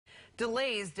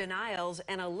Delays, denials,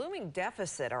 and a looming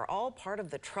deficit are all part of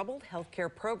the troubled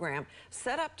healthcare program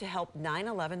set up to help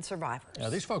 9/11 survivors. Now,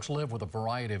 these folks live with a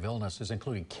variety of illnesses,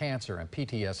 including cancer and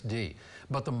PTSD.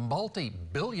 But the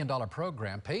multi-billion-dollar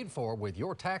program paid for with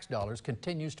your tax dollars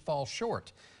continues to fall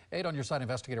short. 8 on Your Side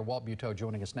investigator Walt Buteau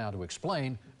joining us now to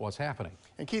explain what's happening.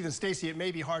 And Keith and Stacy, it may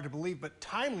be hard to believe, but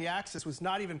timely access was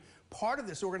not even part of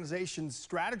this organization's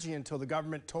strategy until the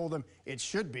government told them it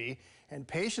should be. And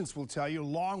patients will tell you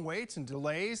long waits and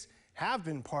delays have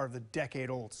been part of the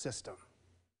decade-old system.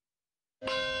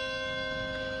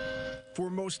 For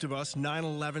most of us,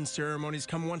 9/11 ceremonies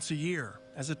come once a year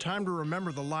as a time to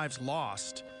remember the lives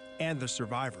lost and the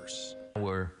survivors.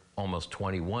 We're almost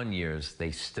 21 years,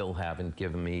 they still haven't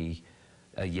given me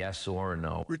a yes or a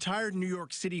no. Retired New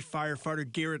York City firefighter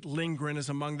Garrett Lindgren is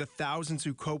among the thousands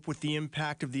who cope with the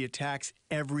impact of the attacks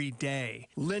every day.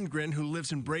 Lindgren, who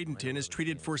lives in Bradenton, is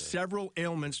treated for several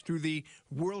ailments through the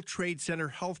World Trade Center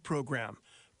Health Program.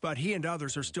 But he and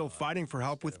others are still fighting for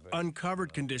help with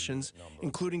uncovered conditions,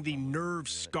 including the nerve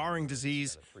scarring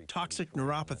disease, toxic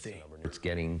neuropathy. It's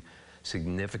getting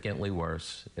significantly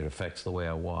worse. It affects the way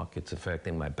I walk. It's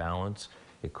affecting my balance.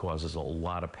 It causes a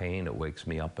lot of pain. It wakes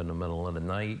me up in the middle of the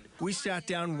night. We sat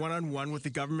down one-on-one with the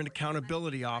Government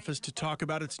Accountability Office to talk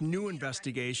about its new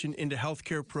investigation into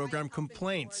healthcare program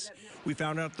complaints. We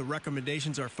found out the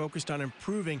recommendations are focused on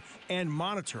improving and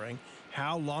monitoring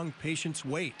how long patients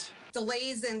wait.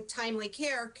 Delays in timely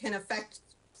care can affect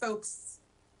folks'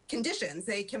 conditions.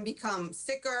 They can become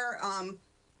sicker,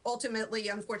 ultimately,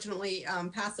 unfortunately,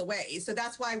 pass away. So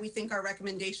that's why we think our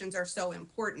recommendations are so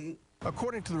important.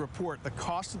 According to the report, the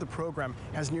cost of the program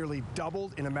has nearly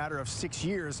doubled in a matter of 6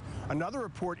 years. Another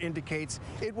report indicates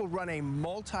it will run a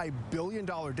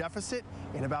multi-billion-dollar deficit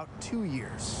in about 2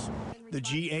 years. The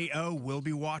GAO will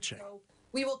be watching.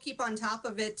 We will keep on top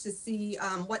of it to see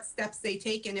what steps they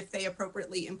take and if they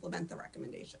appropriately implement the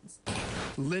recommendations.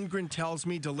 Lindgren tells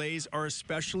me delays are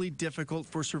especially difficult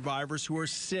for survivors who are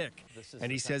sick,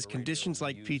 and he says conditions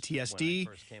like PTSD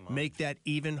make that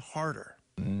even harder.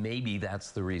 Maybe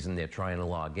that's the reason they're trying to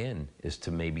log in, is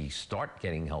to maybe start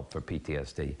getting help for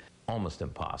PTSD. Almost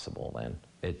impossible then.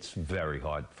 It's very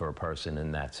hard for a person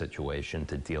in that situation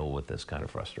to deal with this kind of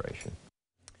frustration.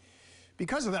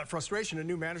 Because of that frustration, a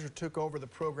new manager took over the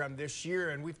program this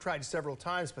year, and we've tried several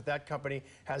times, but that company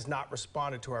has not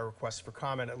responded to our requests for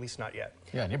comment, at least not yet.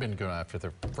 Yeah, and you've been going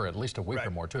after for at least a week or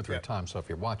more, 2 or 3 times, so if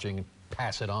you're watching,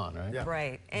 pass it on, right? Yeah.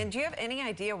 Right. And do you have any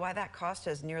idea why that cost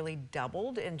has nearly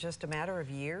doubled in just a matter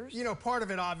of years? You know, part of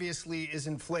it obviously is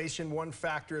inflation. One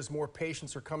factor is more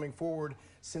patients are coming forward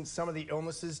since some of the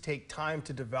illnesses take time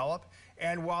to develop.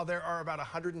 And while there are about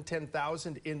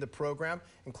 110,000 in the program,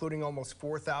 including almost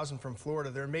 4,000 from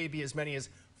Florida, there may be as many as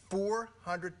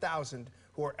 400,000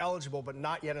 who are eligible but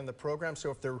not yet in the program. So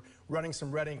if they're running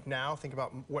some red ink now, think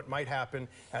about what might happen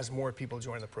as more people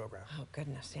join the program. Oh,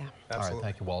 goodness, yeah. Absolutely. All right,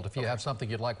 thank you, Walt. If you have something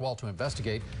you'd like Walt to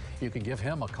investigate, you can give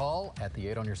him a call at the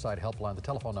 8 on Your Side helpline. The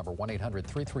telephone number,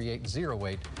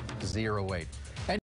 1-800-338-0808.